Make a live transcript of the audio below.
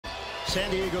San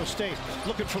Diego State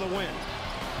looking for the win.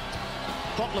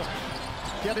 Butler,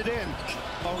 get it in.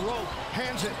 A rope,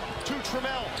 hands it to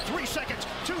Trammell. 3 seconds,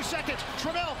 2 seconds.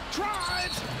 Trammell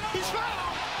drives. He's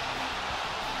fouled.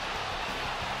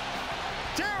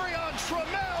 Darion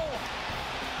Trammell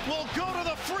will go to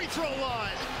the free throw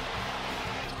line.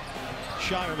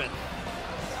 Shireman,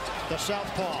 the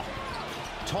southpaw,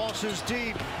 tosses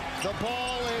deep. The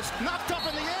ball is knocked up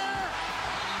in the air,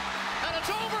 and it's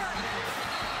over.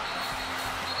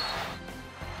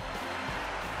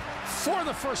 For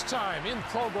the first time in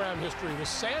program history, the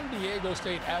San Diego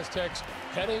State Aztecs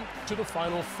heading to the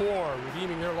Final Four,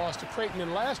 redeeming their loss to Creighton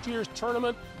in last year's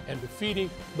tournament and defeating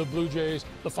the Blue Jays,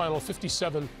 the final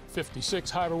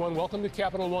 57-56. Hi, everyone. Welcome to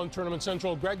Capital One Tournament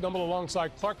Central. Greg Gumbel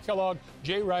alongside Clark Kellogg,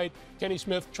 Jay Wright, Kenny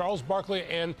Smith, Charles Barkley,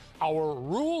 and our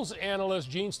rules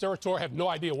analyst, Gene Steratore. I have no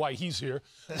idea why he's here.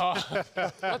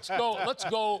 Let's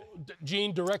go,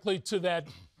 Gene, directly to that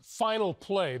final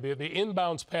play, the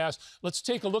inbounds pass. Let's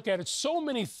take a look at it. So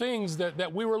many things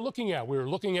that we were looking at. We were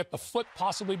looking at the foot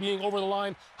possibly being over the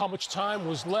line, how much time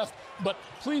was left. But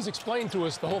please explain to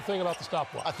us the whole thing about the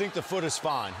stopwatch. I think the foot is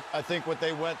fine. I think what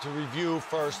they went to review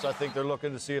first, I think they're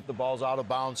looking to see if the ball's out of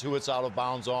bounds, who it's out of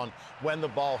bounds on, when the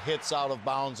ball hits out of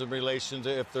bounds in relation to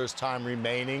if there's time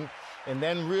remaining. And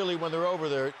then really when you're over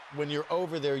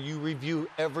there, you review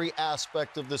every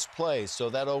aspect of this play. So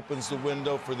that opens the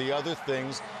window for the other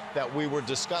things that we were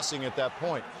discussing at that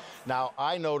point. Now,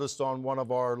 I noticed on one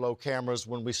of our low cameras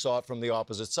when we saw it from the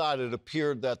opposite side, it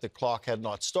appeared that the clock had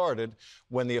not started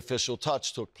when the official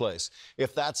touch took place.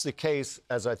 If that's the case,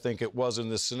 as I think it was in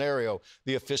this scenario,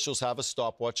 the officials have a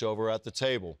stopwatch over at the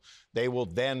table. They will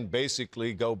then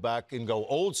basically go back and go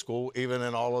old school, even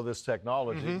in all of this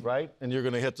technology, right? And you're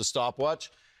going to hit the stopwatch,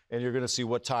 and you're going to see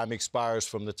what time expires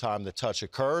from the time the touch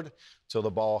occurred till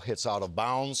the ball hits out of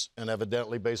bounds. And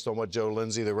evidently, based on what Joe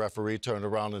Lindsay, the referee, turned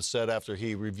around and said after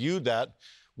he reviewed that,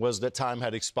 was that time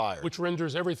had expired. Which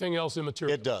renders everything else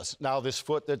immaterial. It does. Now, this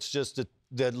foot that's just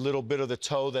that little bit of the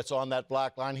toe that's on that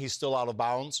black line, he's still out of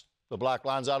bounds. The black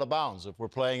line's out of bounds. If we're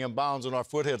playing in bounds and our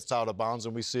foot hits out of bounds,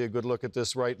 and we see a good look at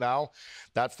this right now,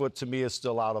 that foot to me is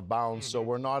still out of bounds. So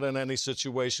we're not in any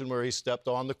situation where he stepped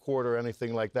on the court or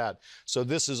anything like that. So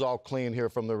this is all clean here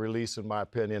from the release, in my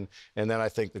opinion. And then I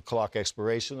think the clock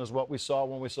expiration is what we saw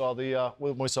when we saw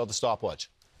the stopwatch.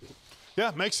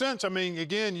 Yeah, makes sense. I mean,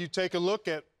 again, you take a look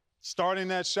at starting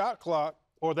that shot clock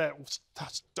or that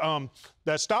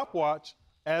stopwatch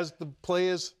as the play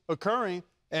is occurring,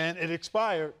 and it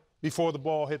expired before the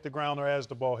ball hit the ground or as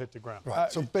the ball hit the ground.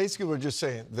 Right. So basically we're just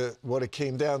saying that what it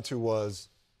came down to was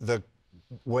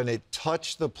when it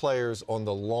touched the players on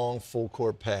the long full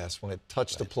court pass, when it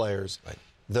touched the players,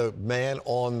 the man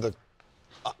on the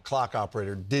clock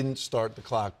operator didn't start the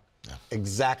clock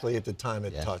exactly at the time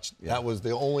it touched. That was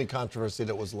the only controversy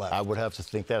that was left. I would have to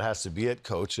think that has to be it,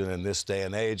 Coach. And in this day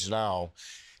and age now,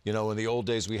 you know, in the old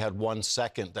days we had 1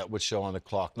 second that would show on the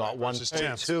clock, not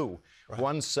 1.2.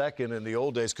 1 second in the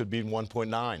old days could be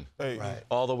 1.9,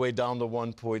 all the way down to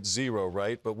 1.0,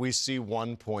 right? But we see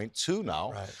 1.2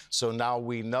 now. So now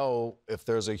we know if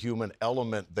there's a human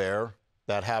element there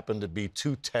that happened to be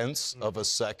 0.2 of a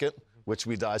second, which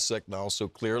we dissect now so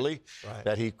clearly,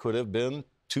 that he could have been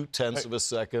 0.2 of a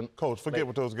second. Coach, forget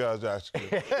what those guys asked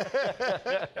you.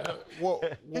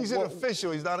 He's an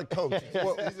official. He's not a coach.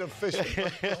 He's an official.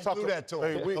 Don't do that to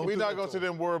him. Hey, we're not going to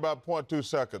then worry about 0.2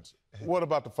 seconds. What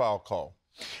about the foul call?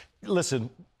 Listen,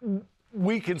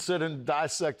 we can sit and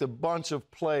dissect a bunch of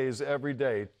plays every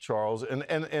day, Charles,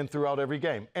 and throughout every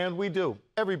game. And we do.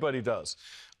 Everybody does.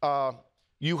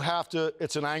 You have to,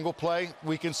 it's an angle play.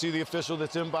 We can see the official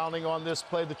that's inbounding on this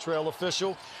play, the trail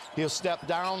official. He'll step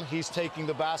down. He's taking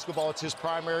the basketball. It's his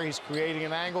primary. He's creating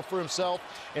an angle for himself.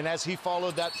 And as he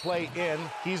followed that play in,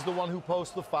 he's the one who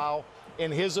posts the foul.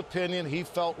 In his opinion, he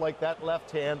felt like that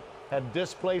left hand had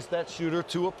displaced that shooter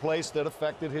to a place that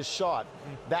affected his shot.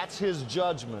 That's his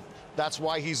judgment. That's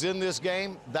why he's in this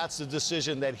game. That's the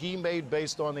decision that he made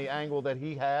based on the angle that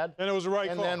he had. And it was the right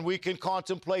And call. then we can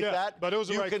contemplate that. But it was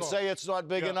the right call. You can say it's not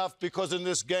big enough because in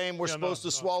this game we're supposed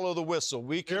to swallow the whistle.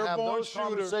 We can have those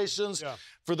conversations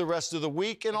for the rest of the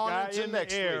week and on into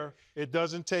next week. It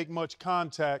doesn't take much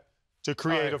contact to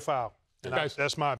create a foul. And that's my